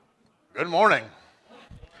Good morning. I'm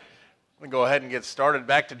going to go ahead and get started.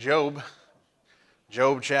 Back to Job.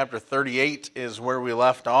 Job chapter 38 is where we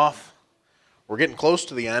left off. We're getting close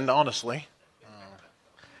to the end, honestly.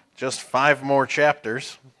 Just 5 more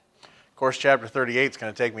chapters. Of course, chapter 38 is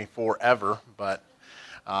going to take me forever, but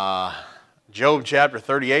Job chapter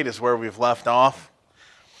 38 is where we've left off.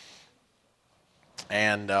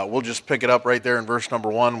 And we'll just pick it up right there in verse number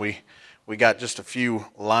 1. We got just a few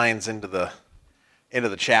lines into the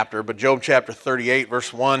chapter, but Job chapter 38,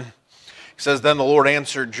 verse 1, says, Then the Lord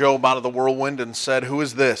answered Job out of the whirlwind and said, Who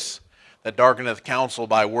is this that darkeneth counsel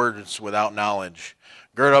by words without knowledge?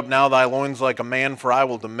 Gird up now thy loins like a man, for I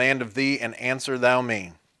will demand of thee, and answer thou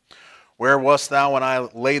me. Where wast thou when I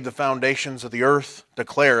laid the foundations of the earth?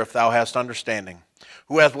 Declare if thou hast understanding.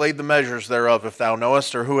 Who hath laid the measures thereof, if thou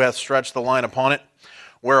knowest, or who hath stretched the line upon it?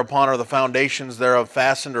 Whereupon are the foundations thereof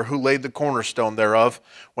fastened, or who laid the cornerstone thereof,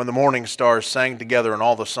 when the morning stars sang together and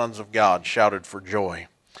all the sons of God shouted for joy?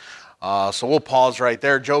 So we'll pause right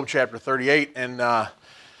there. Job chapter 38, and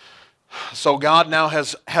so God now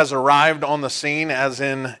has arrived on the scene, as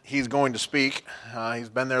in he's going to speak. He's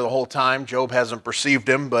been there the whole time. Job hasn't perceived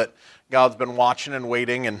him, but God's been watching and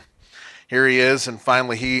waiting, and here he is, and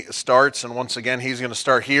finally he starts, and once again he's going to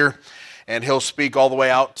start here, and he'll speak all the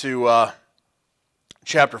way out to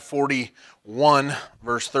chapter 41,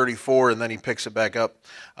 verse 34, and then he picks it back up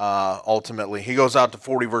ultimately. He goes out to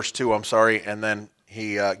 40, verse 2, and then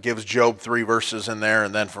he gives Job 3 verses in there,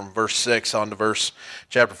 and then from verse 6 on to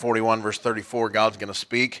chapter 41, verse 34, God's going to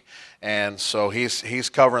speak, and so he's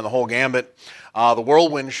covering the whole gambit. The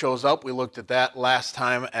whirlwind shows up. We looked at that last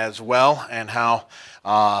time as well, and how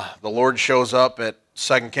the Lord shows up at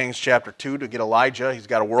 2 Kings chapter 2 to get Elijah. He's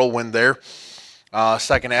got a whirlwind there.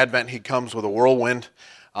 Second Advent, he comes with a whirlwind.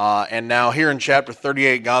 And now here in chapter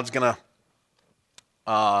 38, God's going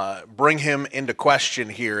to bring him into question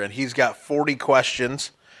here. And he's got 40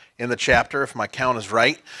 questions in the chapter, if my count is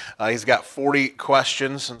right. He's got 40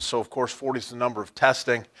 questions. And so, of course, 40 is the number of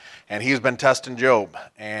testing. And he's been testing Job.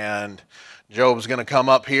 And Job's going to come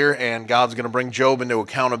up here, and God's going to bring Job into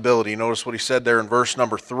accountability. Notice what he said there in verse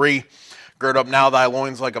number 3. Gird up now thy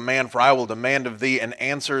loins like a man, for I will demand of thee, and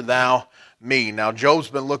answer thou me. Now, Job's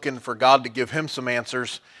been looking for God to give him some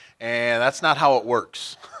answers, and that's not how it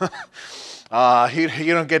works.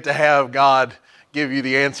 You don't get to have God give you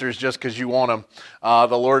the answers just because you want them.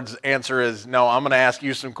 The Lord's answer is, no, I'm going to ask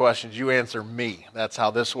you some questions. You answer me. That's how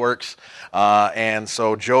this works. And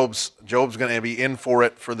so Job's going to be in for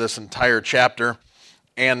it for this entire chapter,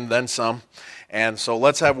 and then some. And so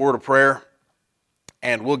let's have a word of prayer,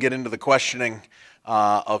 and we'll get into the questioning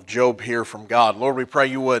of Job here from God. Lord, we pray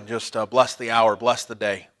you would just bless the hour, bless the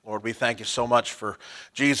day. Lord, we thank you so much for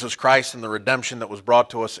Jesus Christ and the redemption that was brought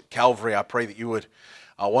to us at Calvary. I pray that you would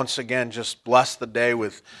once again just bless the day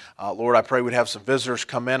with, Lord, I pray we'd have some visitors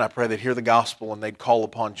come in. I pray they'd hear the gospel and they'd call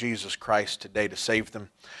upon Jesus Christ today to save them.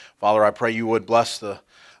 Father, I pray you would bless the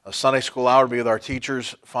Sunday school hour, be with our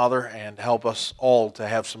teachers, Father, and help us all to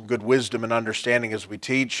have some good wisdom and understanding as we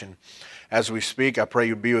teach and as we speak. I pray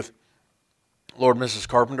you'd be with Lord, Mrs.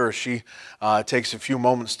 Carpenter, as she takes a few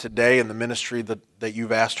moments today in the ministry that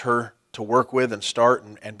you've asked her to work with and start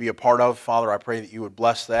and be a part of. Father, I pray that you would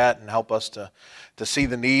bless that and help us to see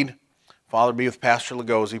the need. Father, be with Pastor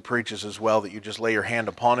Legault as he preaches as well, that you just lay your hand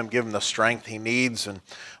upon him, give him the strength he needs. And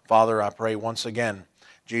Father, I pray once again,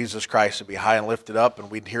 Jesus Christ would be high and lifted up, and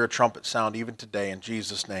we'd hear a trumpet sound even today. In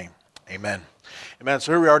Jesus' name, amen. Amen.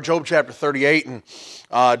 So here we are, Job chapter 38,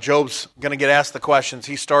 and Job's going to get asked the questions.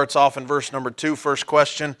 He starts off in verse number 2. First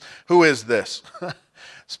question, who is this?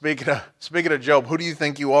 Speaking of Job, who do you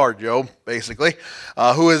think you are, Job, basically?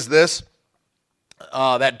 Who is this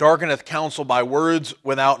that darkeneth counsel by words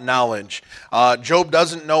without knowledge? Job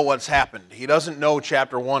doesn't know what's happened. He doesn't know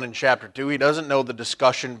chapter 1 and chapter 2. He doesn't know the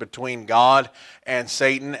discussion between God and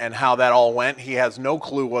Satan and how that all went. He has no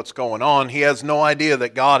clue what's going on. He has no idea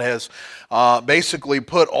that God has basically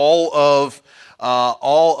put all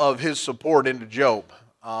of his support into Job.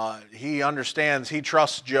 He understands, he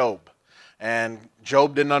trusts Job. And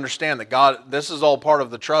Job didn't understand that God, this is all part of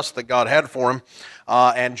the trust that God had for him.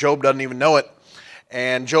 And Job doesn't even know it.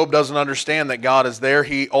 And Job doesn't understand that God is there.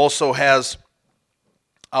 He also has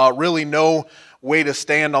really no way to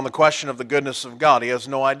stand on the question of the goodness of God. He has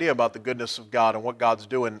no idea about the goodness of God and what God's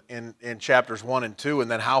doing in chapters 1 and 2, and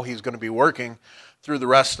then how he's going to be working through the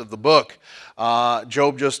rest of the book.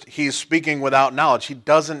 Job he's speaking without knowledge. He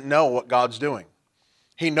doesn't know what God's doing.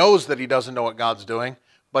 He knows that he doesn't know what God's doing,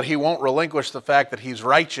 but he won't relinquish the fact that he's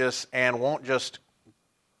righteous and won't just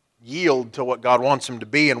yield to what God wants him to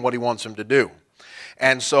be and what he wants him to do.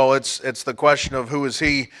 And so it's the question of who is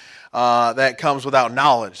he that comes without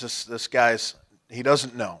knowledge. This guy's, he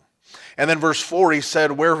doesn't know. And then verse 4, he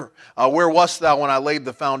said, where wast thou when I laid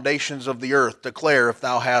the foundations of the earth? Declare if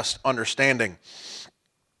thou hast understanding.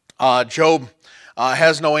 Job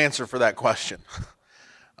has no answer for that question.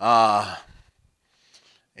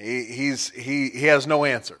 He has no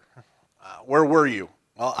answer. Where were you?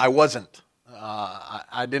 Well, I wasn't.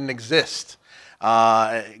 I didn't exist.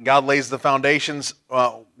 God lays the foundations.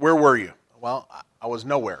 Where were you? Well, I was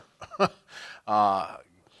nowhere.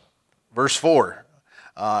 Verse 4,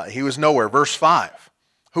 he was nowhere. Verse 5,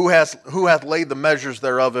 who hath laid the measures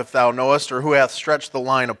thereof, if thou knowest, or who hath stretched the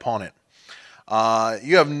line upon it?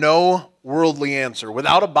 You have no worldly answer.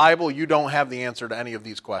 Without a Bible, you don't have the answer to any of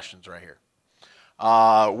these questions right here.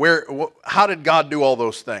 How did God do all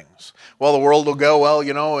those things? Well, the world will go, well,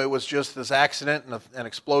 it was just this accident and an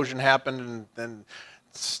explosion happened and then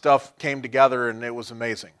stuff came together and it was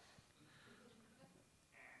amazing.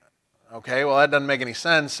 Okay, well, that doesn't make any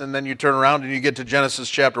sense. And then you turn around and you get to Genesis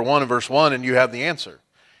chapter 1 and verse 1 and you have the answer.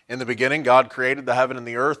 In the beginning, God created the heaven and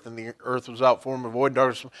the earth was without form and void,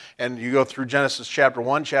 darkness. And you go through Genesis chapter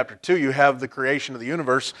 1, chapter 2, you have the creation of the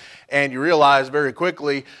universe, and you realize very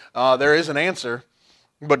quickly there is an answer,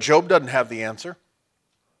 but Job doesn't have the answer.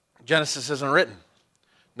 Genesis isn't written.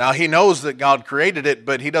 Now, he knows that God created it,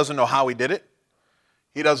 but he doesn't know how he did it.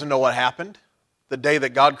 He doesn't know what happened the day that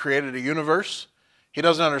God created a universe. He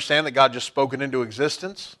doesn't understand that God just spoke it into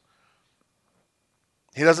existence.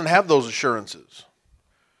 He doesn't have those assurances.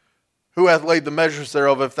 Who hath laid the measures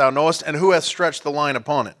thereof, if thou knowest, and who hath stretched the line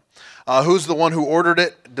upon it? Who's the one who ordered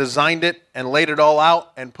it, designed it, and laid it all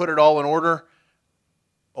out, and put it all in order?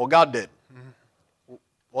 Well, God did.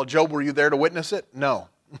 Well, Job, were you there to witness it? No.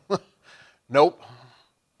 Nope.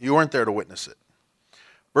 You weren't there to witness it.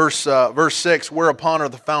 Verse 6, whereupon are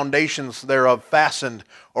the foundations thereof fastened,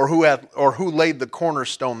 or who laid the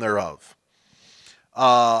cornerstone thereof?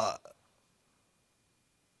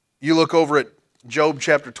 You look over at Job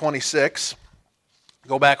chapter 26.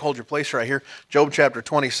 Go back, hold your place right here. Job chapter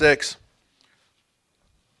 26.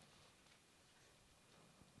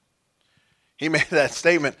 He made that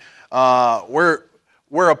statement,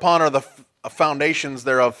 whereupon are the foundations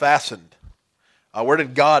thereof fastened? Where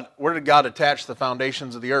did God attach the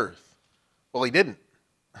foundations of the earth? Well, he didn't.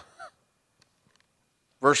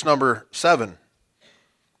 Verse number 7.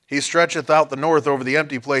 He stretcheth out the north over the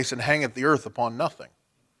empty place and hangeth the earth upon nothing.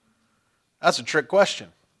 That's a trick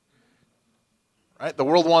question. Right? The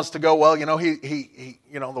world wants to go, well,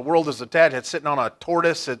 the world is attached. It's sitting on a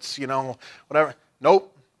tortoise. It's, whatever.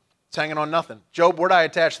 Nope. It's hanging on nothing. Job, where'd I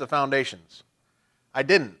attach the foundations? I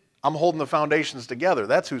didn't. I'm holding the foundations together.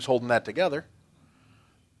 That's who's holding that together.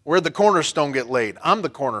 Where'd the cornerstone get laid? I'm the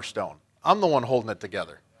cornerstone. I'm the one holding it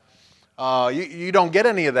together. You don't get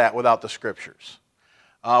any of that without the Scriptures.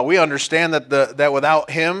 We understand that without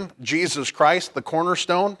Him, Jesus Christ, the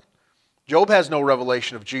cornerstone, Job has no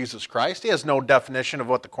revelation of Jesus Christ. He has no definition of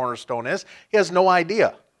what the cornerstone is. He has no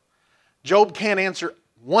idea. Job can't answer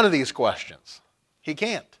one of these questions. He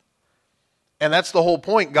can't. And that's the whole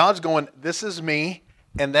point. God's going, this is me,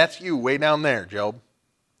 and that's you way down there, Job.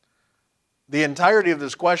 The entirety of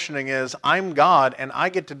this questioning is, I'm God, and I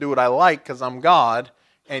get to do what I like because I'm God,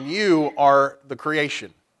 and you are the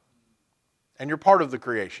creation. And you're part of the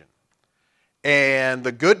creation. And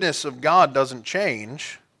the goodness of God doesn't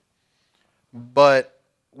change. But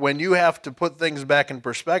when you have to put things back in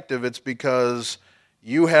perspective, it's because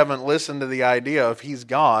you haven't listened to the idea of He's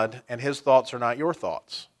God and His thoughts are not your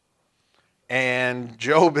thoughts. And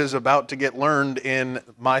Job is about to get learned in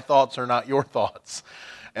my thoughts are not your thoughts.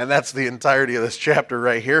 And that's the entirety of this chapter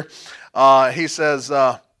right here. He says,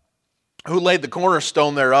 who laid the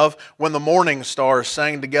cornerstone thereof when the morning stars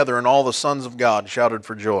sang together and all the sons of God shouted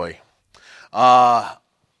for joy?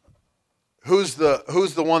 Who's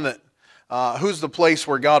the one that... who's the place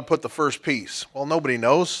where God put the first piece? Well, nobody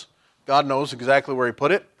knows. God knows exactly where He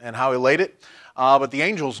put it and how He laid it. But the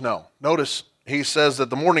angels know. Notice he says that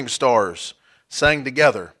the morning stars sang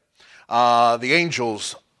together. The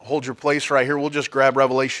angels, hold your place right here. We'll just grab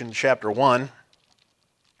Revelation chapter 1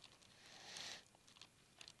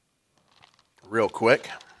 real quick.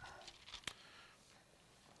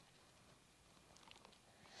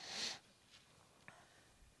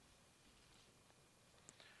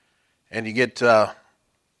 And you get, of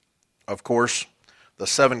course, the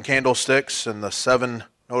 7 candlesticks and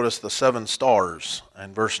notice the 7 stars.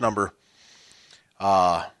 And verse number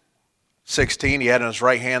 16, he had in his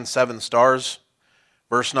right hand 7 stars.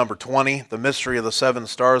 Verse number 20, the mystery of the 7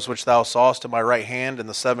 stars which thou sawest in my right hand, and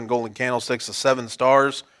the 7 golden candlesticks, the 7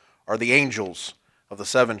 stars are the angels of the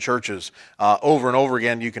seven churches. Over and over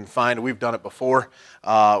again you can find, we've done it before,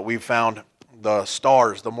 we've found the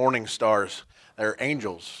stars, the morning stars. They're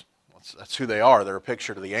angels. That's who they are. They're a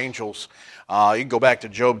picture to the angels. You can go back to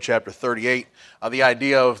Job chapter 38. The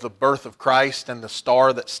idea of the birth of Christ and the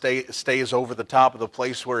star that stays over the top of the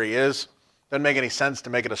place where he is. Doesn't make any sense to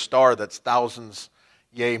make it a star that's thousands,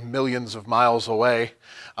 yea, millions of miles away.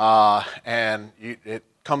 It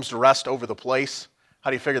comes to rest over the place. How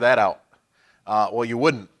do you figure that out? Well, you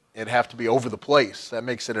wouldn't. It'd have to be over the place. That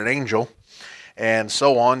makes it an angel. And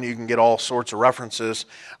so on. You can get all sorts of references.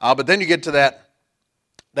 But then you get to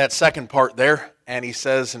that second part there, and he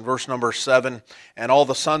says in verse number 7, and all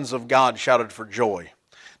the sons of God shouted for joy.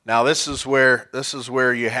 Now this is where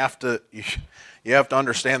you have to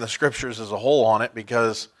understand the scriptures as a whole on it,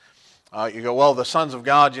 because you go, well, the sons of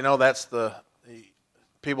God,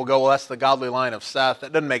 people go, well, that's the godly line of Seth.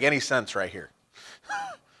 That doesn't make any sense right here.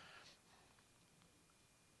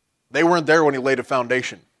 They weren't there when he laid a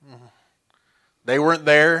foundation. They weren't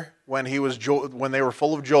there when when they were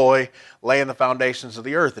full of joy, laying the foundations of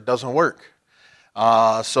the earth. It doesn't work.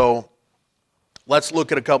 So let's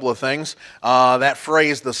look at a couple of things. That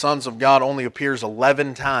phrase, the sons of God, only appears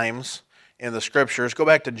 11 times in the scriptures. Go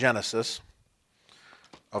back to Genesis.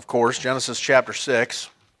 Of course, Genesis chapter 6.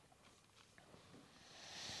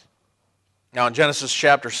 Now in Genesis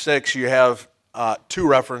chapter 6, you have two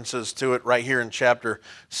references to it right here in chapter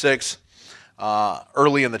 6,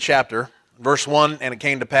 early in the chapter. Verse 1, and it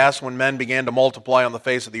came to pass when men began to multiply on the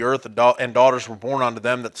face of the earth, and daughters were born unto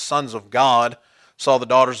them, that the sons of God saw the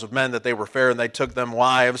daughters of men that they were fair, and they took them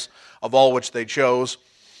wives of all which they chose.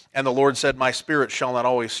 And the Lord said, my spirit shall not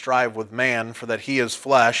always strive with man, for that he is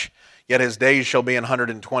flesh, yet his days shall be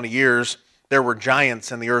 120 years. There were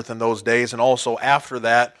giants in the earth in those days, and also after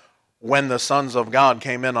that, when the sons of God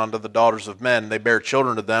came in unto the daughters of men, they bare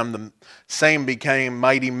children to them. The same became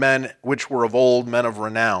mighty men, which were of old, men of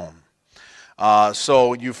renown.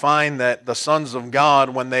 So you find that the sons of God,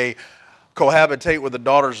 when they cohabitate with the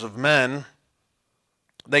daughters of men,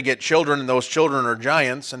 they get children, and those children are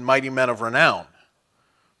giants and mighty men of renown.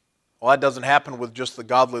 Well, that doesn't happen with just the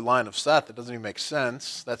godly line of Seth. It doesn't even make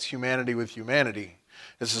sense. That's humanity with humanity.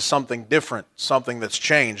 This is something different, something that's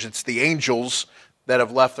changed. It's the angels that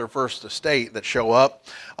have left their first estate that show up.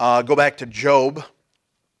 Go back to Job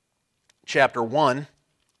chapter 1.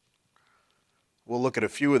 We'll look at a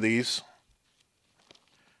few of these,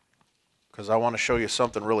 because I want to show you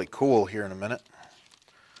something really cool here in a minute.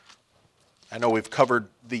 I know we've covered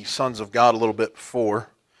the sons of God a little bit before.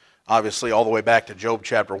 Obviously, all the way back to Job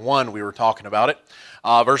chapter 1, we were talking about it.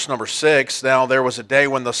 Verse number 6, now there was a day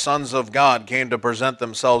when the sons of God came to present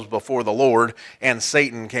themselves before the Lord, and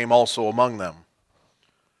Satan came also among them.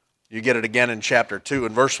 You get it again in chapter 2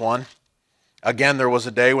 and verse 1. Again, there was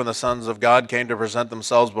a day when the sons of God came to present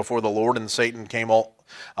themselves before the Lord, and Satan came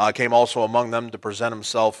also among them to present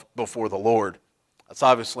himself before the Lord. That's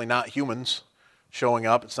obviously not humans showing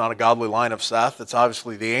up. It's not a godly line of Seth. It's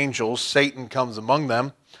obviously the angels. Satan comes among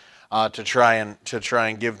them to try and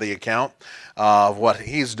give the account of what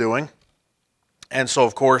he's doing. And so,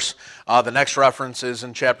 of course, the next reference is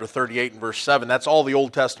in chapter 38 and verse 7. That's all the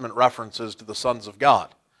Old Testament references to the sons of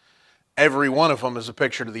God. Every one of them is a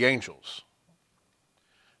picture to the angels.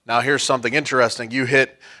 Now here's something interesting. You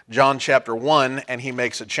hit John chapter 1 and he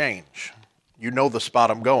makes a change. You know the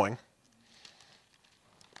spot I'm going.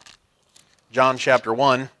 John chapter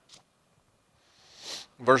 1,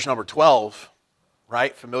 verse number 12,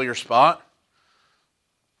 right? Familiar spot.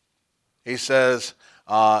 He says,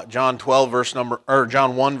 John 1 verse number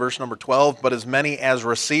 12, but as many as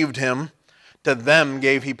received him, to them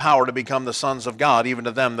gave he power to become the sons of God, even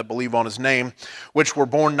to them that believe on his name, which were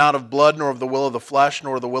born not of blood, nor of the will of the flesh,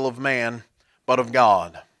 nor of the will of man, but of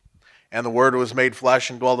God. And the Word was made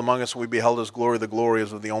flesh and dwelled among us, and we beheld his glory. The glory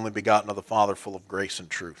is of the only begotten of the Father, full of grace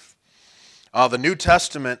and truth. The New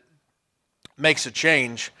Testament makes a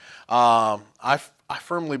change. I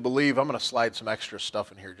firmly believe, I'm going to slide some extra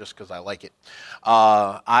stuff in here just because I like it.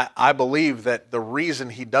 I believe that the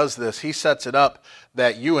reason he does this, he sets it up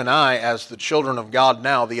that you and I, as the children of God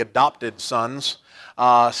now, the adopted sons,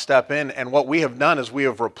 step in. And what we have done is we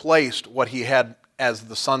have replaced what he had as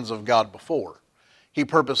the sons of God before. He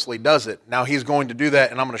purposely does it. Now he's going to do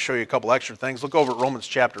that, and I'm going to show you a couple extra things. Look over at Romans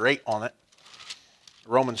chapter 8 on it.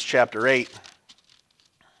 Romans chapter 8.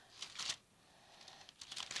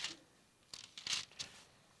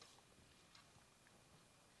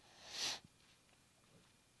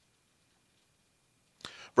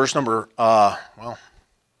 Verse number,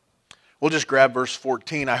 We'll just grab verse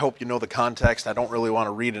 14. I hope you know the context. I don't really want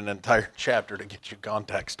to read an entire chapter to get you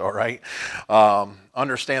context, all right?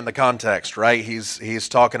 Understand the context, right? He's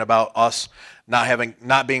talking about us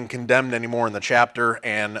not being condemned anymore in the chapter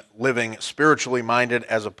and living spiritually minded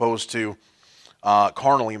as opposed to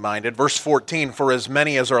carnally minded. Verse 14, for as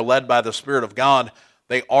many as are led by the Spirit of God,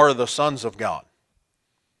 they are the sons of God.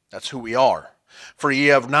 That's who we are. For ye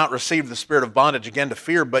have not received the spirit of bondage again to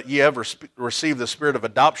fear, but ye have received the spirit of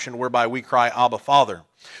adoption, whereby we cry, Abba, Father.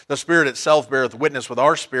 The Spirit itself beareth witness with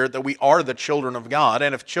our spirit that we are the children of God,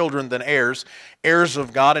 and if children, then heirs, heirs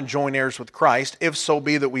of God, and joint heirs with Christ, if so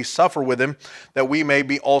be that we suffer with him, that we may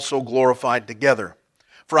be also glorified together.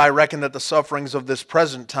 For I reckon that the sufferings of this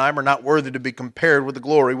present time are not worthy to be compared with the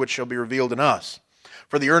glory which shall be revealed in us.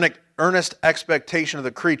 For the earnest expectation of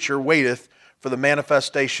the creature waiteth for the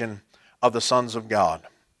manifestation of the sons of God.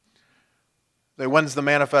 When's the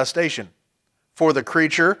manifestation? For the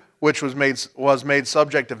creature which was made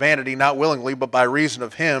subject to vanity, not willingly, but by reason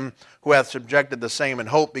of him who hath subjected the same in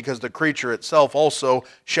hope, because the creature itself also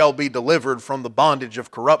shall be delivered from the bondage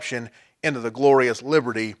of corruption into the glorious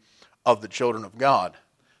liberty of the children of God.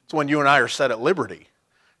 It's when you and I are set at liberty.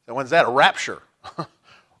 And when's that? A rapture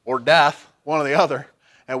or death, one or the other,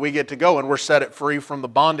 and we get to go and we're set it free from the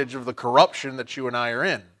bondage of the corruption that you and I are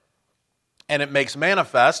in. And it makes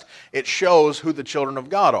manifest, it shows who the children of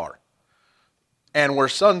God are. And we're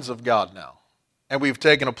sons of God now. And we've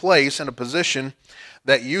taken a place and a position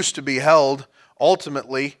that used to be held.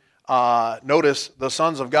 Ultimately, notice the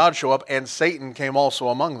sons of God show up and Satan came also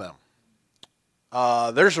among them.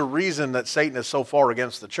 There's a reason that Satan is so far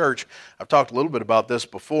against the church. I've talked a little bit about this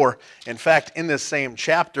before. In fact, in this same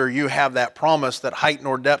chapter, you have that promise that height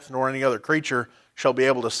nor depth nor any other creature shall be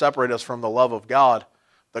able to separate us from the love of God.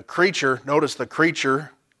 The creature, notice the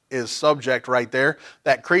creature is subject right there.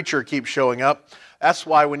 That creature keeps showing up. That's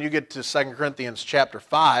why when you get to 2 Corinthians chapter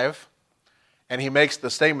 5, and he makes the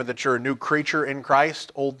statement that you're a new creature in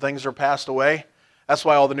Christ, old things are passed away. That's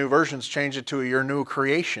why all the new versions change it to your new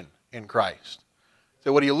creation in Christ.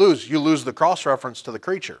 So what do you lose? You lose the cross-reference to the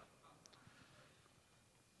creature.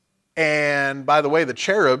 And by the way, the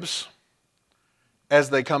cherubs, as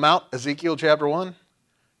they come out, Ezekiel chapter 1,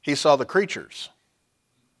 he saw the creatures.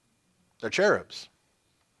 They're cherubs.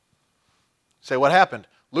 Say, what happened?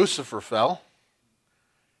 Lucifer fell,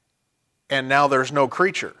 and now there's no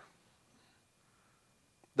creature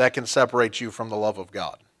that can separate you from the love of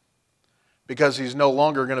God, because he's no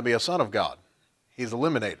longer going to be a son of God. He's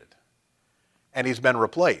eliminated, and he's been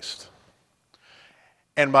replaced.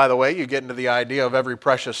 And by the way, you get into the idea of every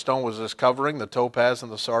precious stone was this covering, the topaz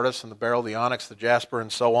and the sardis and the beryl, the onyx, the jasper,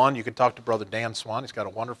 and so on. You can talk to Brother Dan Swan. He's got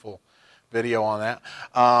a wonderful video on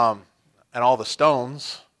that. And all the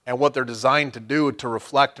stones and what they're designed to do to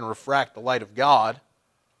reflect and refract the light of God.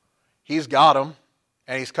 He's got them,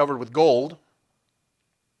 and he's covered with gold.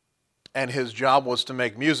 And his job was to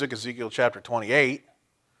make music, Ezekiel chapter 28.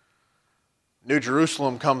 New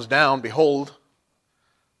Jerusalem comes down, behold,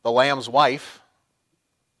 the Lamb's wife.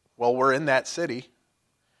 Well, we're in that city,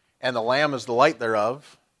 and the Lamb is the light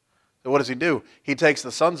thereof. So what does he do? He takes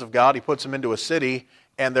the sons of God, he puts them into a city,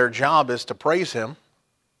 and their job is to praise him.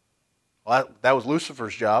 Well, that was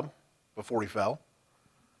Lucifer's job before he fell.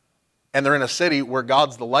 And they're in a city where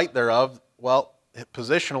God's the light thereof. Well,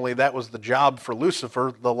 positionally, that was the job for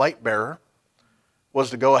Lucifer, the light bearer,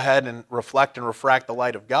 was to go ahead and reflect and refract the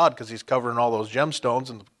light of God, because he's covering all those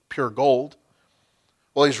gemstones in the pure gold.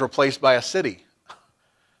 Well, he's replaced by a city,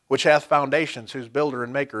 which hath foundations, whose builder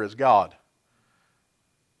and maker is God.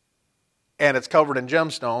 And it's covered in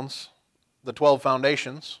gemstones, the 12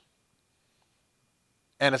 foundations.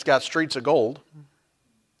 And it's got streets of gold.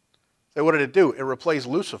 So what did it do? It replaced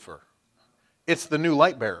Lucifer. It's the new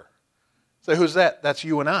light bearer. So who's that? That's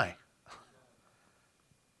you and I.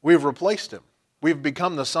 We've replaced him. We've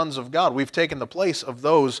become the sons of God. We've taken the place of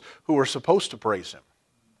those who were supposed to praise him.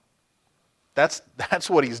 That's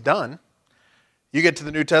what he's done. You get to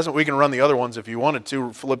the New Testament, we can run the other ones if you wanted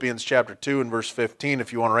to. Philippians chapter 2 and verse 15,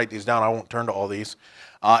 if you want to write these down. I won't turn to all these.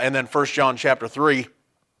 And then 1 John chapter 3.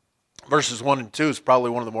 Verses 1 and 2 is probably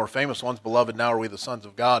one of the more famous ones. Beloved, now are we the sons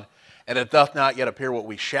of God, and it doth not yet appear what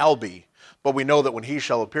we shall be. But we know that when he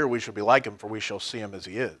shall appear, we shall be like him, for we shall see him as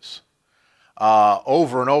he is.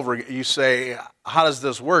 Over and over, you say, how does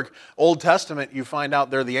this work? Old Testament, you find out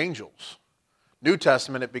they're the angels. New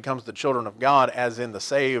Testament, it becomes the children of God, as in the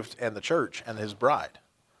saved and the church and his bride.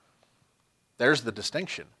 There's the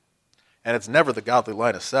distinction. And it's never the godly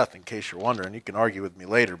line of Seth, in case you're wondering. You can argue with me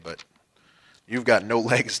later, but you've got no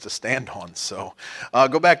legs to stand on. So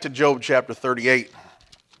go back to Job chapter 38.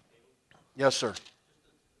 Yes, sir.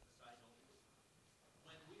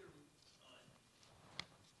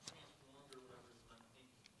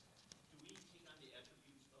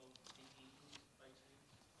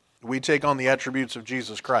 we take on the attributes of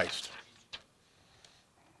Jesus Christ,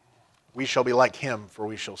 we shall be like him, for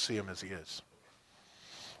we shall see him as he is.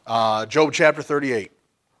 Job chapter 38.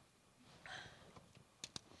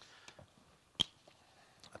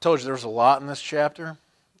 I told you there was a lot in this chapter,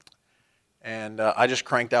 and I just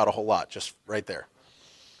cranked out a whole lot just right there.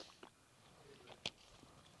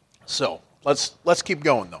 So let's keep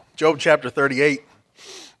going though. Job chapter 38.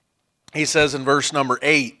 He says in verse number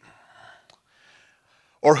 8,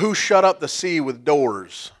 "Or who shut up the sea with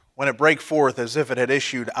doors, when it brake forth as if it had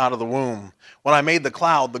issued out of the womb? When I made the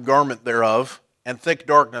cloud the garment thereof, and thick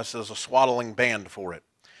darkness as a swaddling band for it,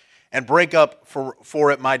 and break up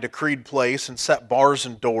for it my decreed place, and set bars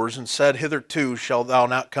and doors, and said, Hitherto shalt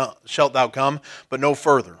thou come, but no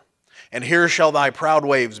further, and here shall thy proud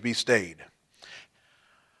waves be stayed."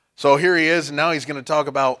 So here he is, and now he's going to talk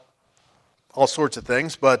about all sorts of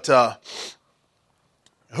things, but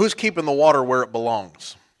who's keeping the water where it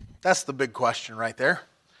belongs? That's the big question right there.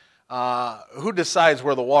 Who decides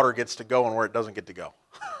where the water gets to go and where it doesn't get to go?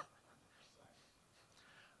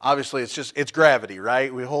 Obviously, it's gravity,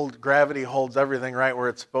 right? Gravity holds everything right where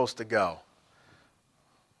it's supposed to go.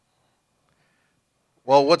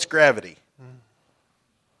 Well, what's gravity?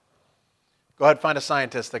 Go ahead and find a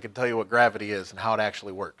scientist that can tell you what gravity is and how it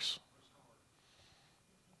actually works.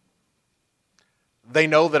 They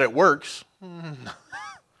know that it works.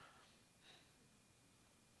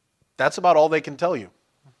 That's about all they can tell you.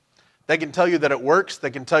 They can tell you that it works. They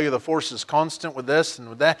can tell you the force is constant with this and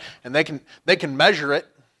with that, and they can measure it.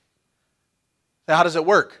 Now, how does it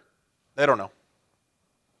work? They don't know.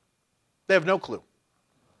 They have no clue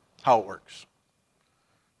how it works.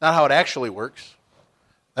 Not how it actually works.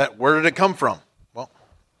 Where did it come from? Well,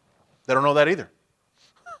 they don't know that either.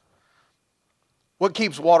 What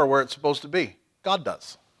keeps water where it's supposed to be? God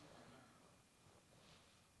does.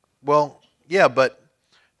 Well, yeah, but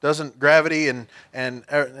doesn't gravity and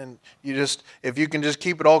you just, if you can just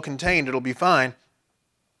keep it all contained, it'll be fine.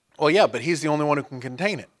 Well, yeah, but he's the only one who can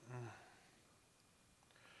contain it.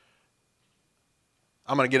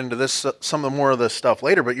 I'm going to get into this, some of more of this stuff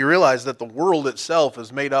later, but you realize that the world itself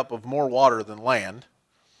is made up of more water than land.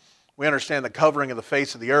 We understand the covering of the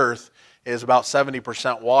face of the earth is about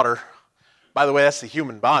 70% water. By the way, that's the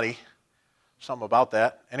human body. Something about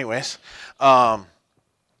that. Anyways.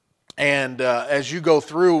 As you go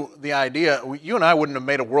through the idea, you and I wouldn't have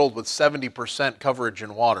made a world with 70% coverage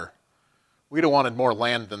in water. We'd have wanted more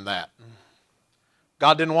land than that.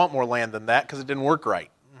 God didn't want more land than that because it didn't work right.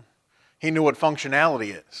 He knew what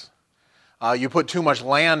functionality is. You put too much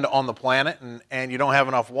land on the planet and you don't have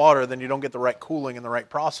enough water, then you don't get the right cooling and the right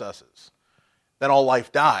processes. Then all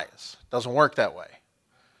life dies. It doesn't work that way.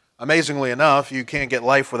 Amazingly enough, you can't get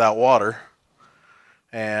life without water.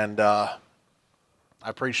 And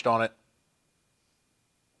I preached on it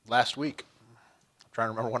last week. I'm trying to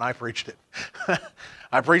remember when I preached it.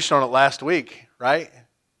 I preached on it last week, right?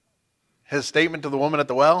 His statement to the woman at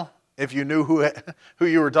the well, if you knew who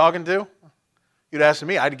you were talking to, you'd ask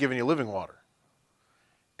me, I'd have given you living water.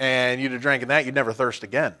 And you'd have drank that, you'd never thirst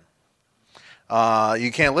again.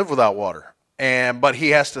 You can't live without water. But he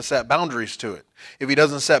has to set boundaries to it. If he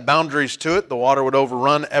doesn't set boundaries to it, the water would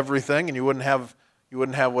overrun everything and you wouldn't have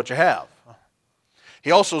what you have. He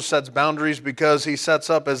also sets boundaries because he sets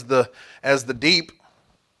up as the deep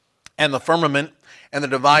and the firmament and the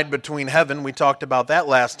divide between heaven. We talked about that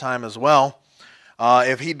last time as well.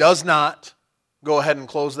 If he does not go ahead and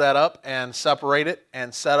close that up and separate it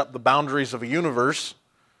and set up the boundaries of a universe,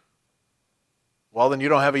 well, then you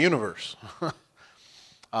don't have a universe.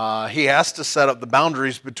 He has to set up the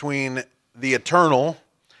boundaries between the eternal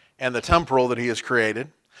and the temporal that he has created.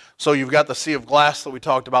 So you've got the sea of glass that we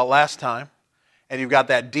talked about last time, and you've got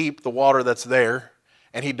that deep, the water that's there,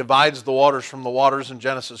 and he divides the waters from the waters in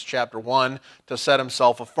Genesis chapter 1 to set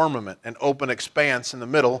himself a firmament, an open expanse in the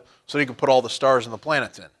middle, so he can put all the stars and the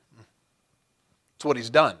planets in. That's what he's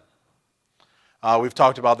done. We've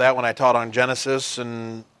talked about that when I taught on Genesis,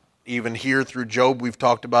 and even here through Job, we've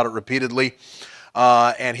talked about it repeatedly.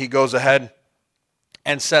 And he goes ahead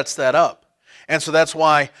and sets that up. And so that's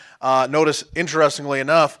why, notice, interestingly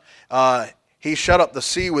enough, he shut up the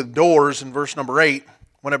sea with doors in verse number 8.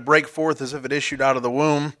 When it brake forth as if it issued out of the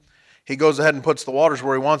womb, he goes ahead and puts the waters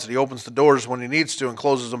where he wants it. He opens the doors when he needs to and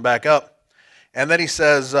closes them back up. And then he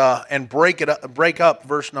says, and break up,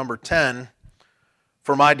 verse number 10,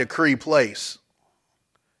 for my decree place,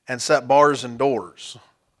 and set bars and doors.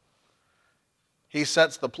 He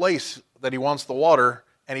sets the place that he wants the water,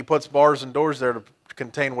 and he puts bars and doors there to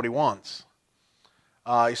contain what he wants.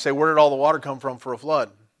 You say, where did all the water come from for a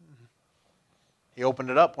flood? He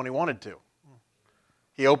opened it up when he wanted to.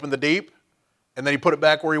 He opened the deep, And then he put it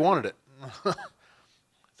back where he wanted it.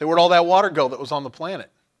 Say, where'd all that water go that was on the planet?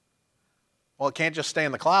 Well, it can't just stay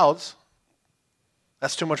in the clouds.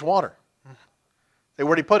 That's too much water. Say,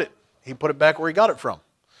 where'd he put it? He put it back where he got it from.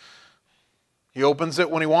 He opens it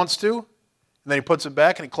when he wants to, and then he puts it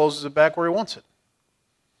back and he closes it back where he wants it.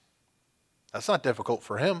 That's not difficult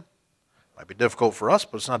for him. It might be difficult for us,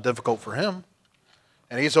 but it's not difficult for him.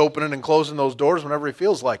 And he's opening and closing those doors whenever he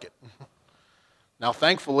feels like it. Now,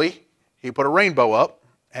 thankfully, he put a rainbow up,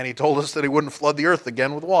 and he told us that he wouldn't flood the earth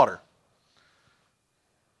again with water.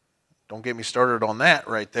 Don't get me started on that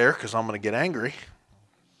right there, because I'm going to get angry.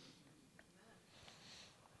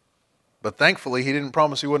 But thankfully, he didn't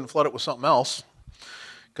promise he wouldn't flood it with something else,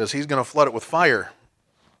 because he's going to flood it with fire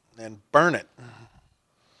and burn it.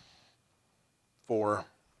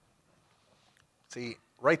 See,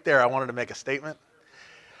 right there, I wanted to make a statement.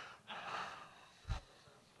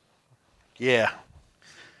 Yeah.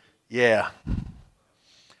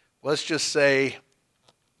 Let's just say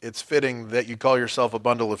it's fitting that you call yourself a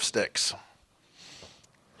bundle of sticks,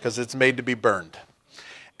 because it's made to be burned.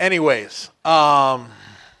 Anyways,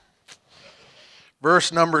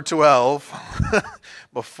 verse number 12,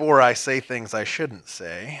 before I say things I shouldn't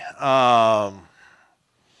say,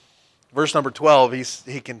 verse number 12,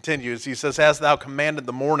 he continues. He says, "Hast thou commanded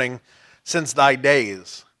the morning since thy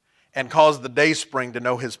days, and caused the dayspring to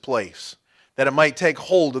know his place, that it might take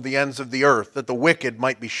hold of the ends of the earth, that the wicked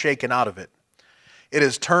might be shaken out of it. It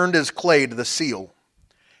is turned as clay to the seal,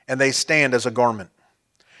 and they stand as a garment.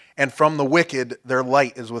 And from the wicked their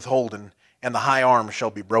light is withholden, and the high arm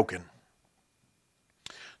shall be broken."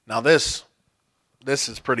 Now this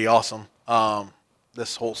is pretty awesome.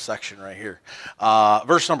 This whole section right here.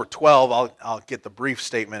 Verse number 12, I'll get the brief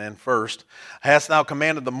statement in first. "Hast thou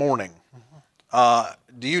commanded the morning?"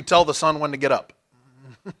 Do you tell the sun when to get up?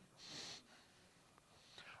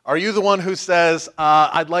 Are you the one who says,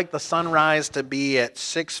 "I'd like the sunrise to be at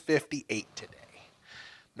 6:58 today"?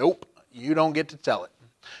 Nope, you don't get to tell it.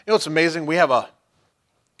 You know what's amazing? We have a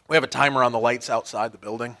timer on the lights outside the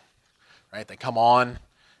building, right? They come on,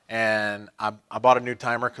 and I bought a new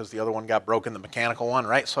timer because the other one got broken, the mechanical one,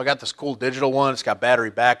 right? So I got this cool digital one. It's got battery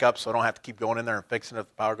backup, so I don't have to keep going in there and fixing it if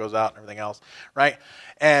the power goes out and everything else, right?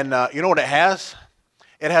 And you know what it has?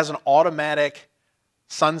 It has an automatic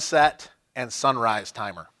sunset and sunrise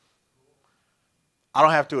timer. I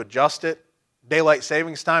don't have to adjust it. Daylight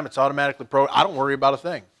savings time, it's automatically I don't worry about a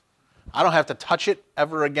thing. I don't have to touch it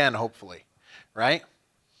ever again, hopefully, right?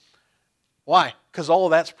 Why? Because all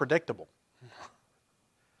of that's predictable.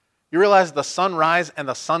 You realize the sunrise and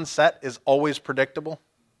the sunset is always predictable?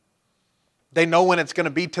 They know when it's going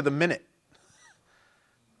to be to the minute.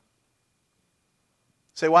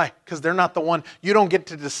 Say why? Because they're not the one. You don't get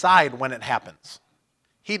to decide when it happens.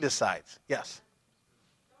 He decides. Yes.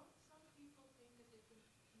 Don't some people think that they can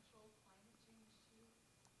control climate change too?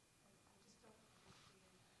 I just don't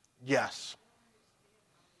understand. Yes.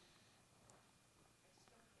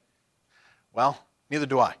 Well, neither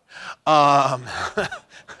do I.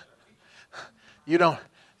 You don't.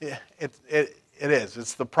 It is.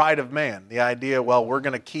 It's the pride of man. The idea, well, we're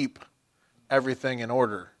going to keep everything in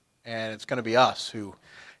order, and it's going to be us who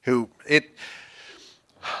it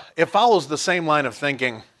follows the same line of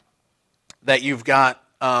thinking that you've got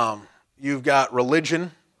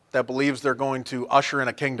religion that believes they're going to usher in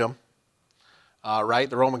a kingdom, right?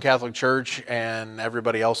 The Roman Catholic Church and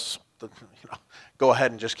everybody else, go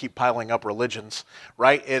ahead and just keep piling up religions,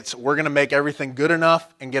 right? We're going to make everything good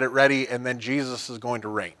enough and get it ready, and then Jesus is going to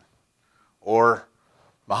reign. Or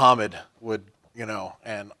Muhammad would,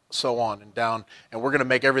 and so on and down, and we're going to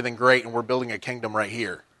make everything great, and we're building a kingdom right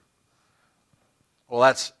here. Well,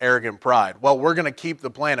 that's arrogant pride. Well, we're going to keep the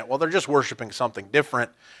planet. Well, they're just worshiping something different,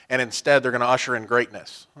 and instead they're going to usher in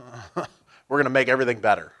greatness. We're going to make everything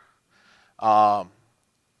better.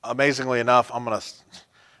 Amazingly enough,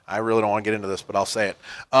 I really don't want to get into this, but I'll say it.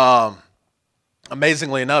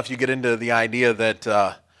 Amazingly enough, you get into the idea that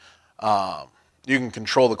you can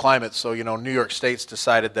control the climate. So, New York State's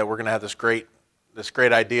decided that we're going to have this great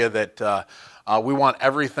idea that we want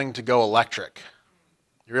everything to go electric.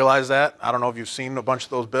 You realize that? I don't know if you've seen a bunch of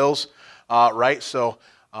those bills, right? So,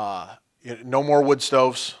 no more wood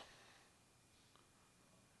stoves.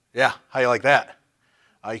 Yeah, how you like that?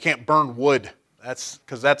 You can't burn wood. That's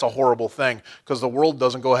because that's a horrible thing, because the world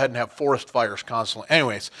doesn't go ahead and have forest fires constantly.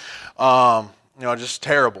 Anyways, just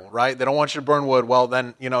terrible, right? They don't want you to burn wood. Well,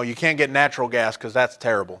 then, you can't get natural gas because that's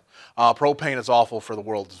terrible. Propane is awful for the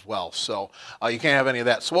world as well. So you can't have any of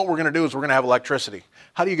that. So what we're going to do is we're going to have electricity.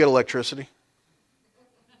 How do you get electricity?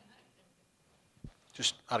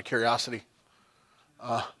 Just out of curiosity.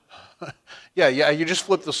 Yeah, you just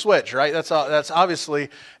flip the switch, right? That's obviously,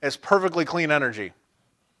 it's perfectly clean energy.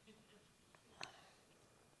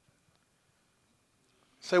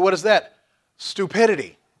 Say, what is that?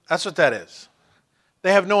 Stupidity. That's what that is.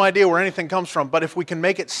 They have no idea where anything comes from, but if we can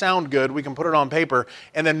make it sound good, we can put it on paper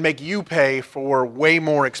and then make you pay for way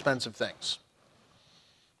more expensive things.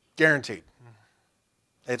 Guaranteed.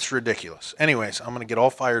 It's ridiculous. Anyways, I'm going to get all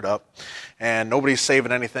fired up, and nobody's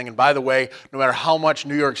saving anything. And by the way, no matter how much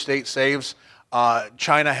New York State saves,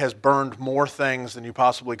 China has burned more things than you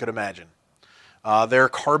possibly could imagine. Their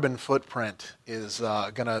carbon footprint is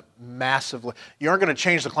going to massively... You aren't going to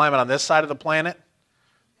change the climate on this side of the planet,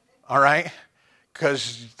 all right?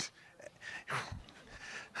 Because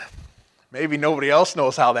maybe nobody else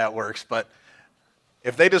knows how that works, but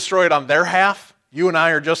if they destroy it on their half, you and I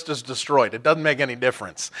are just as destroyed. It doesn't make any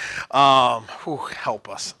difference. Help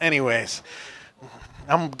us. Anyways,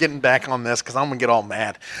 I'm getting back on this because I'm going to get all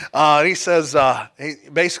mad. He says,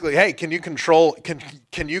 basically, hey, can you control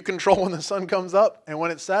when the sun comes up and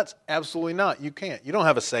when it sets? Absolutely not. You can't. You don't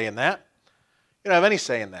have a say in that. You don't have any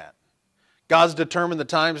say in that. God's determined the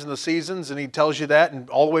times and the seasons, and he tells you that. And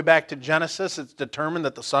all the way back to Genesis, it's determined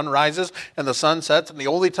that the sun rises and the sun sets. And the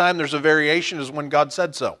only time there's a variation is when God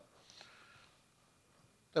said so.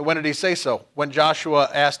 And when did he say so? When Joshua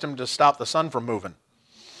asked him to stop the sun from moving.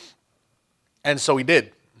 And so he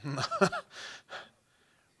did.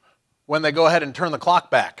 When they go ahead and turn the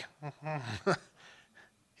clock back,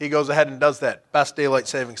 he goes ahead and does that. Best daylight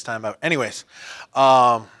savings time ever. Anyways,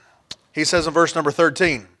 he says in verse number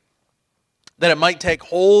 13, that it might take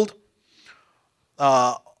hold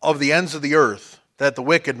of the ends of the earth, that the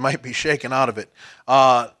wicked might be shaken out of it.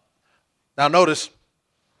 Now notice,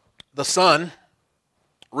 the sun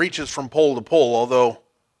reaches from pole to pole, although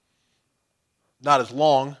not as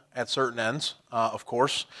long at certain ends, of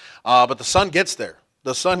course. But the sun gets there.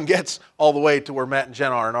 The sun gets all the way to where Matt and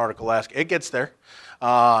Jen are in Arctic Alaska. It gets there.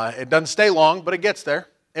 It doesn't stay long, but it gets there.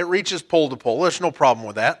 It reaches pole to pole. There's no problem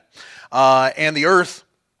with that. And the earth,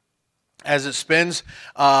 as it spins,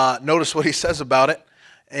 notice what he says about it.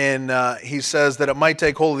 And he says that it might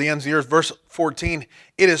take hold of the ends of the earth. Verse 14,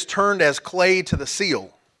 it is turned as clay to the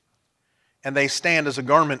seal, and they stand as a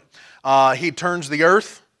garment. He turns the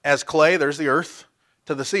earth as clay, there's the earth,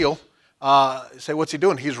 to the seal. Say, what's he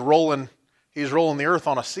doing? He's rolling the earth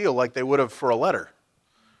on a seal like they would have for a letter.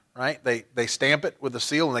 Right? They stamp it with the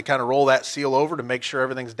seal, and they kind of roll that seal over to make sure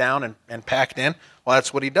everything's down and packed in. Well,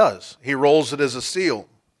 that's what he does. He rolls it as a seal.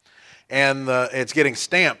 And it's getting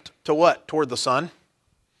stamped to what? Toward the sun.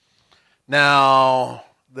 Now,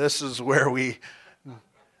 this is where we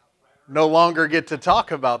no longer get to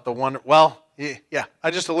talk about the one. Well, yeah,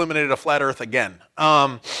 I just eliminated a flat earth again.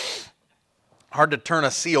 Hard to turn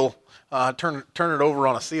a seal, turn it over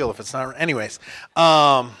on a seal if it's not. Anyways,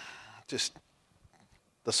 just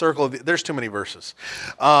the circle of there's too many verses.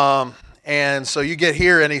 And so you get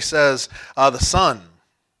here, and he says, the sun.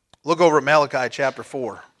 Look over at Malachi chapter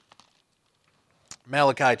 4.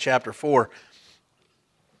 Malachi chapter 4.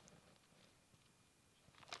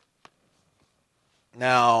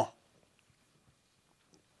 Now,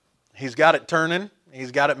 he's got it turning.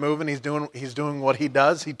 He's got it moving. He's doing what he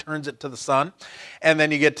does. He turns it to the sun. And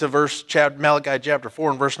then you get to Malachi chapter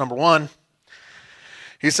 4 and verse number 1.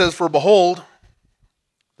 He says, for behold,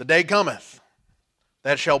 the day cometh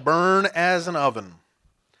that shall burn as an oven,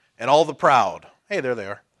 and all the proud, hey, there they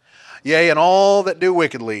are, yea, and all that do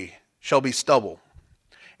wickedly shall be stubble.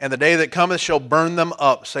 And the day that cometh shall burn them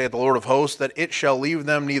up, saith the Lord of hosts, that it shall leave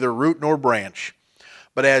them neither root nor branch.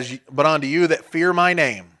 But unto you that fear my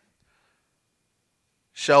name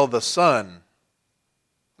shall the sun,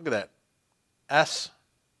 look at that,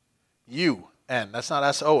 S-U-N. That's not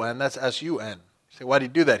S-O-N, that's S-U-N. You say, why did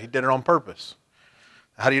he do that? He did it on purpose.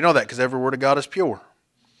 How do you know that? Because every word of God is pure.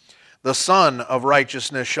 The Son of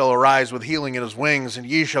righteousness shall arise with healing in his wings, and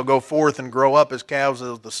ye shall go forth and grow up as calves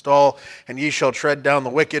of the stall, and ye shall tread down the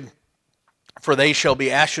wicked, for they shall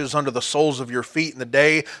be ashes under the soles of your feet in the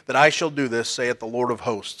day that I shall do this, saith the Lord of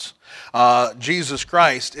hosts. Jesus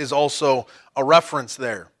Christ is also a reference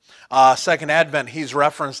there. Second Advent, he's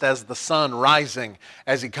referenced as the sun rising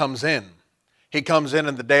as he comes in. He comes in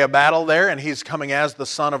the day of battle there, and he's coming as the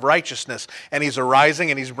Son of righteousness, and he's arising,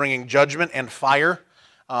 and he's bringing judgment and fire.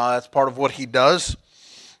 That's part of what he does.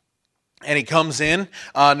 And he comes in.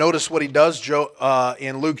 Notice what he does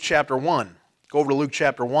in Luke chapter 1. Go over to Luke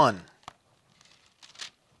chapter 1.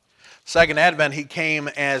 Second Advent, he came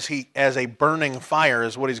as a burning fire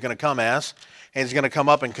is what he's going to come as. And he's going to come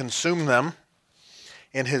up and consume them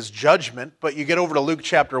in his judgment. But you get over to Luke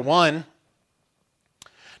chapter 1.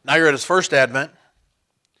 Now you're at his first Advent.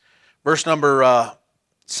 Verse number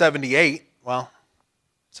 78, well,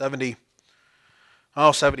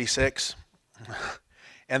 76.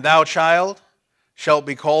 And thou, child, shalt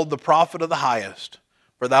be called the prophet of the highest.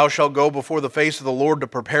 For thou shalt go before the face of the Lord to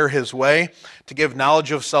prepare his way, to give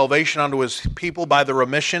knowledge of salvation unto his people by the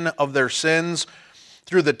remission of their sins,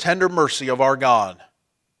 through the tender mercy of our God,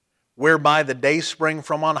 whereby the dayspring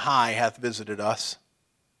from on high hath visited us.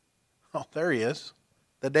 Oh, there he is,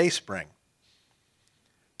 the dayspring.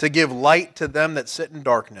 To give light to them that sit in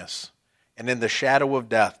darkness, and in the shadow of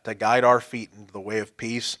death, to guide our feet into the way of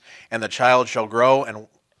peace. And the child shall grow, and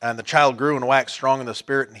the child grew and waxed strong in the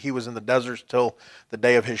spirit, and he was in the desert till the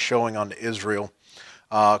day of his showing unto Israel.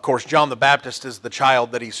 Of course, John the Baptist is the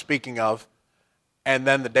child that he's speaking of, and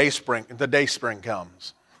then the dayspring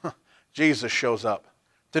comes. Jesus shows up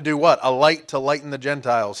to do what? A light to lighten the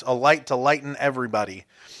Gentiles, a light to lighten everybody,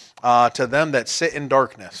 to them that sit in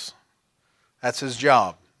darkness. That's his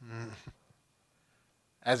job.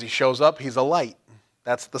 As he shows up, he's a light.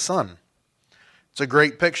 That's the sun. It's a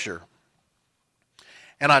great picture.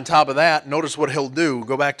 And on top of that, notice what he'll do.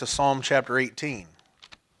 Go back to Psalm chapter 18.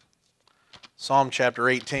 Psalm chapter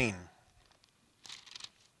 18.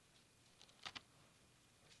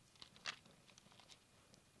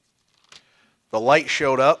 The light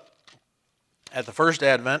showed up at the first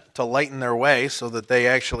advent to lighten their way so that they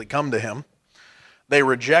actually come to him. They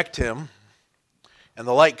reject him, and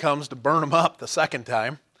the light comes to burn them up the second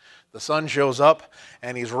time. The sun shows up,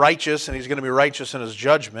 and he's righteous, and he's going to be righteous in his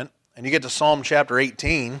judgment. And you get to Psalm chapter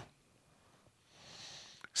 18,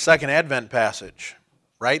 second advent passage,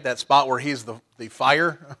 right? That spot where he's the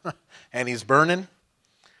fire, and he's burning,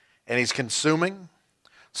 and he's consuming.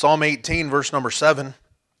 Psalm 18, verse number 7.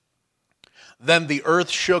 Then the earth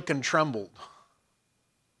shook and trembled.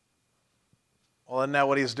 Well, isn't that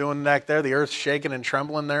what he's doing back there? The earth's shaking and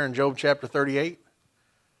trembling there in Job chapter 38.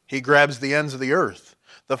 He grabs the ends of the earth.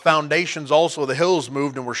 The foundations also of the hills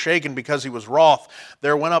moved and were shaken because he was wroth.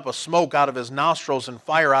 There went up a smoke out of his nostrils, and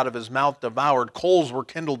fire out of his mouth devoured. Coals were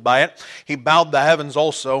kindled by it. He bowed the heavens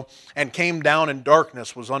also, and came down, and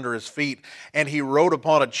darkness was under his feet. And he rode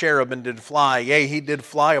upon a cherub and did fly. Yea, he did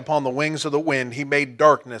fly upon the wings of the wind. He made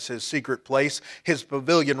darkness his secret place. His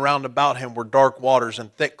pavilion round about him were dark waters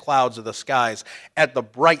and thick clouds of the skies. At the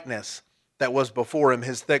brightness that was before him,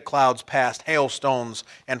 his thick clouds passed, hailstones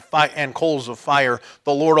and coals of fire.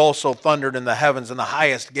 The Lord also thundered in the heavens, and the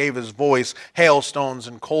highest gave his voice, hailstones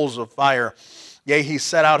and coals of fire. Yea, he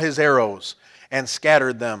set out his arrows and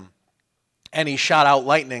scattered them, and he shot out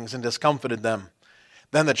lightnings and discomfited them.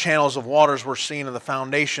 Then the channels of waters were seen, and the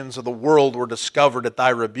foundations of the world were discovered at thy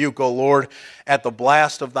rebuke, O Lord, at the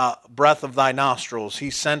blast of the breath of thy nostrils. He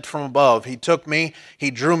sent from above. He took me.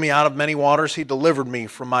 He drew me out of many waters. He delivered me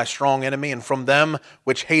from my strong enemy and from them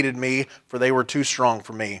which hated me, for they were too strong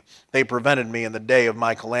for me. They prevented me in the day of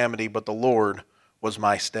my calamity, but the Lord was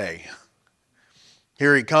my stay.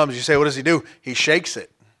 Here he comes. You say, what does he do? He shakes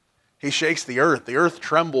it. He shakes the earth. The earth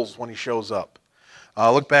trembles when he shows up.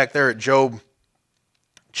 Look back there at Job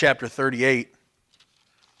chapter 38,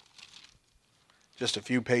 just a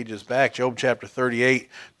few pages back, Job chapter 38.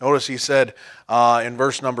 Notice he said in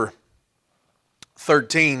verse number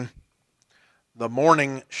 13, the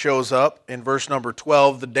morning shows up. In verse number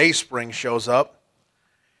 12, the dayspring shows up,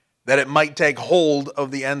 that it might take hold of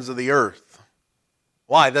the ends of the earth.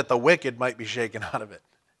 Why? That the wicked might be shaken out of it.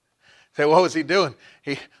 Say, what was he doing?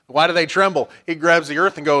 Why do they tremble? He grabs the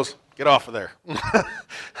earth and goes, get off of there.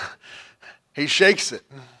 He shakes it.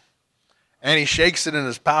 And he shakes it in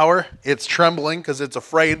his power. It's trembling because it's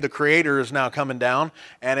afraid the Creator is now coming down.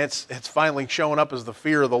 And it's finally showing up as the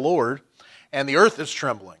fear of the Lord. And the earth is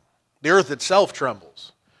trembling. The earth itself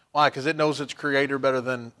trembles. Why? Because it knows its Creator better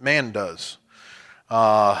than man does.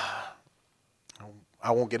 I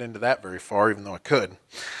won't get into that very far, even though I could.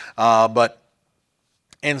 But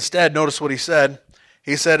instead, notice what he said.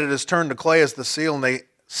 He said, it is turned to clay as the seal, and they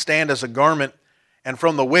stand as a garment. And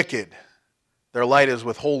from the wicked their light is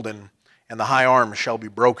withholden, and the high arm shall be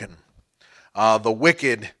broken. The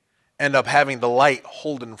wicked end up having the light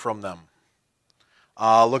holden from them.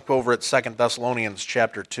 Look over at 2 Thessalonians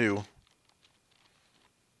chapter 2.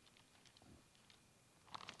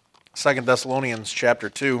 2 Thessalonians chapter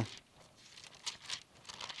 2.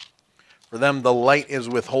 For them the light is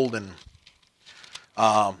withholden.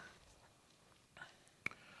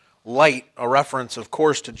 Light, a reference, of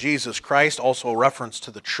course, to Jesus Christ, also a reference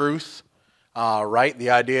to the truth. Right? The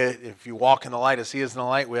idea, if you walk in the light as he is in the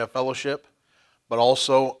light, we have fellowship. But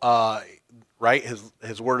also, right,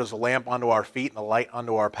 his word is a lamp unto our feet and a light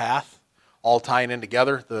unto our path. All tying in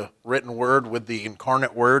together, the written word with the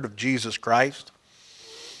incarnate word of Jesus Christ.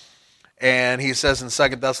 And he says in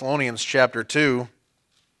 2 Thessalonians chapter 2,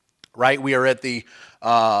 right? We are at the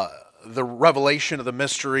revelation of the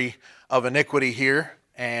mystery of iniquity here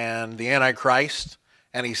and the Antichrist.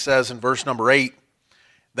 And he says in verse number 8,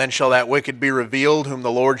 then shall that wicked be revealed, whom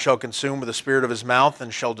the Lord shall consume with the spirit of his mouth,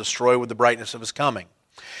 and shall destroy with the brightness of his coming.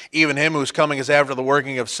 Even him whose coming is after the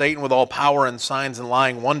working of Satan, with all power and signs and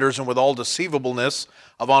lying wonders, and with all deceivableness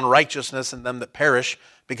of unrighteousness in them that perish,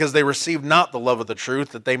 because they received not the love of the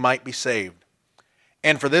truth, that they might be saved.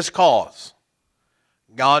 And for this cause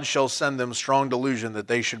God shall send them strong delusion, that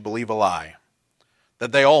they should believe a lie,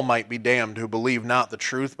 that they all might be damned who believe not the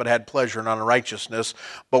truth, but had pleasure in unrighteousness.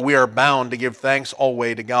 But we are bound to give thanks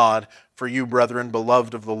always to God for you, brethren,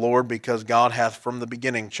 beloved of the Lord, because God hath from the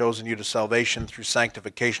beginning chosen you to salvation through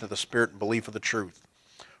sanctification of the Spirit and belief of the truth,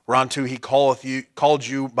 whereunto he called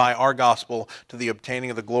you by our gospel to the obtaining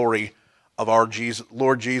of the glory of our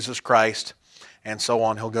Lord Jesus Christ, and so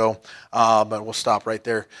on. He'll go, but we'll stop right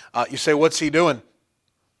there. You say, what's he doing?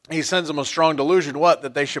 He sends them a strong delusion. What?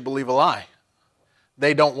 That they should believe a lie.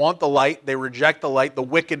 They don't want the light. They reject the light. The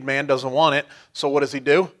wicked man doesn't want it. So what does he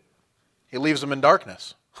do? He leaves them in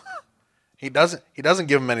darkness. He doesn't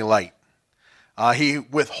give them any light. He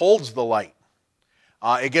withholds the light.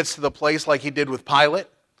 It gets to the place like he did with Pilate.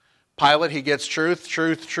 Pilate, he gets truth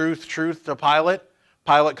to Pilate.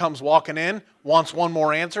 Pilate comes walking in, wants one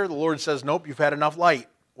more answer. The Lord says, nope, you've had enough light.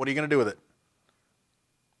 What are you going to do with it?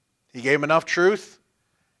 He gave him enough truth,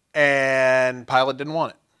 and Pilate didn't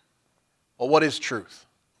want it. Well, what is truth?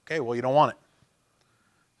 Okay, well, you don't want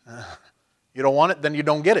it. You don't want it, then you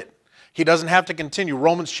don't get it. He doesn't have to continue.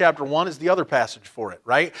 Romans chapter 1 is the other passage for it,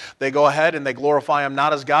 right? They go ahead and they glorify him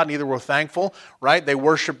not as God, neither were thankful, right? They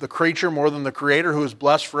worship the creature more than the creator, who is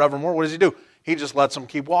blessed forevermore. What does he do? He just lets them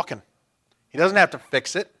keep walking. He doesn't have to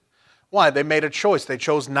fix it. Why? They made a choice. They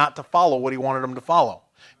chose not to follow what he wanted them to follow.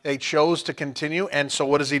 They chose to continue, and so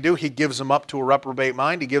what does he do? He gives them up to a reprobate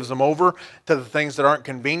mind. He gives them over to the things that aren't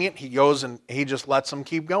convenient. He goes and he just lets them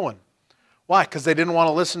keep going. Why? Because they didn't want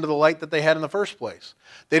to listen to the light that they had in the first place.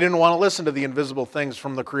 They didn't want to listen to the invisible things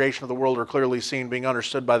from the creation of the world are clearly seen, being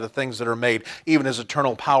understood by the things that are made, even his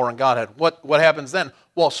eternal power and Godhead. What happens then?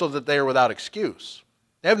 Well, so that they are without excuse.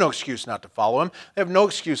 They have no excuse not to follow him. They have no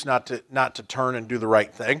excuse not to turn and do the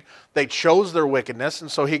right thing. They chose their wickedness,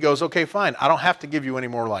 and so he goes, okay, fine. I don't have to give you any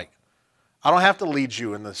more light. I don't have to lead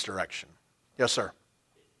you in this direction. Yes, sir.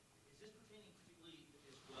 Is this pertaining particularly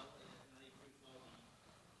as well, and I didn't recall the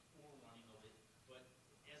forerunning of it, but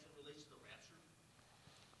as it relates to the rapture,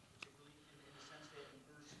 particularly in the sense that in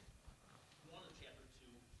verse 1 of chapter 2,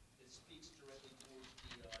 it speaks directly towards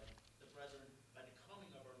the brethren by the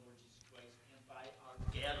coming of our Lord Jesus Christ and by our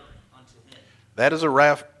gathering unto him.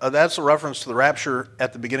 That's a reference to the rapture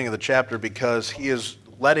at the beginning of the chapter, because he is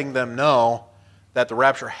letting them know that the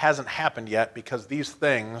rapture hasn't happened yet, because these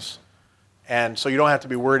things, and so you don't have to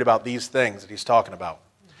be worried about these things that he's talking about.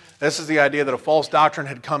 This is the idea that a false doctrine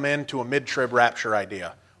had come into a mid-trib rapture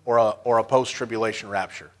idea, or a post-tribulation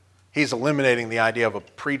rapture. He's eliminating the idea of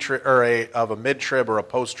a mid-trib or a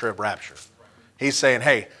post-trib rapture. He's saying,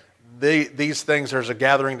 hey, these things, there's a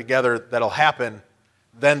gathering together that'll happen,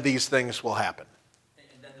 then these things will happen.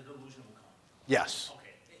 And then the delusion will come. Yes. Okay.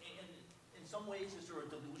 And in some ways, is there a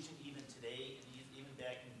delusion even today, even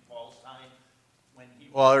back in Paul's time, when he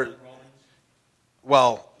was in Romans?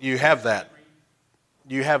 Well, you have that.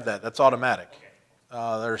 You have that. That's automatic.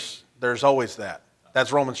 There's always that.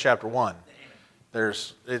 That's Romans chapter 1.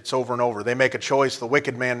 It's over and over. They make a choice. The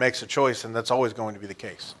wicked man makes a choice, and that's always going to be the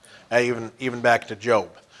case. Even back to Job.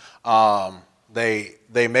 They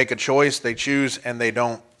make a choice, they choose, and they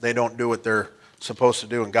don't do what they're supposed to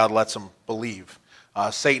do, and God lets them believe.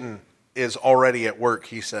 Satan is already at work,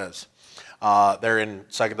 he says. They're in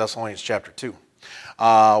 2 Thessalonians chapter 2.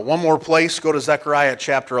 One more place, go to Zechariah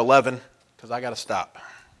chapter 11, because I got to stop.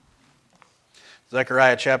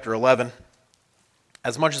 Zechariah chapter 11.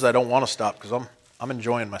 As much as I don't want to stop, because I'm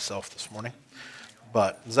enjoying myself this morning.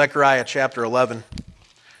 But Zechariah chapter 11.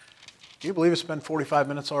 Do you believe it's been 45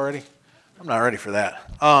 minutes already? I'm not ready for that.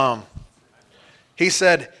 He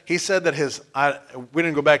said that we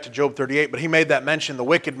didn't go back to Job 38, but he made that mention, the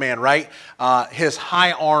wicked man, right? His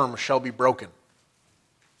high arm shall be broken.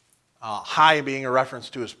 High being a reference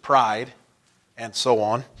to his pride and so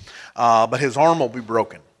on. But his arm will be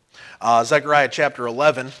broken. Zechariah chapter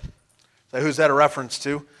 11. So who's that a reference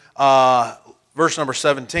to? Verse number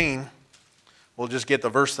 17. We'll just get the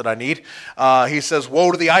verse that I need. He says,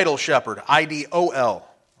 woe to the idol shepherd, I-D-O-L,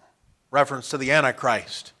 reference to the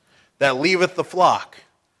Antichrist, that leaveth the flock.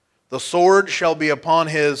 The sword shall be upon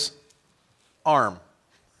his arm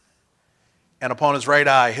and upon his right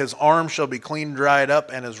eye. His arm shall be clean dried up,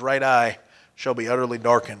 and his right eye shall be utterly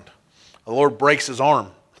darkened. The Lord breaks his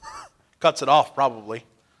arm. cuts it off probably,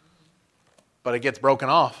 but it gets broken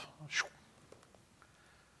off.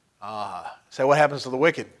 So what happens to the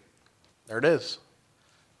wicked? There it is.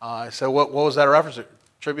 So what was that a reference to?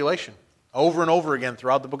 Tribulation. Over and over again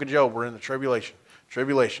throughout the book of Job, we're in the tribulation,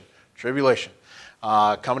 tribulation, tribulation.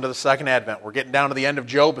 Coming to the second advent. We're getting down to the end of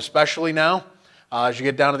Job, especially now. As you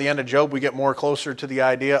get down to the end of Job, we get more closer to the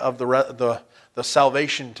idea of the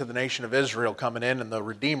salvation to the nation of Israel coming in and the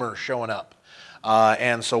Redeemer showing up.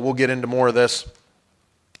 And so we'll get into more of this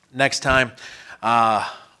next time.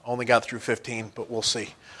 Only got through 15, but we'll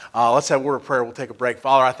see. Let's have a word of prayer. We'll take a break.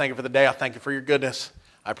 Father, I thank you for the day. I thank you for your goodness.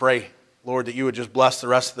 I pray, Lord, that you would just bless the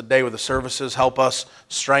rest of the day with the services. Help us,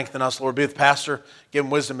 strengthen us. Lord, be with the pastor. Give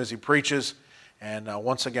him wisdom as he preaches. And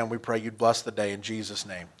once again, we pray you'd bless the day in Jesus'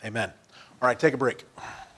 name. Amen. All right, take a break.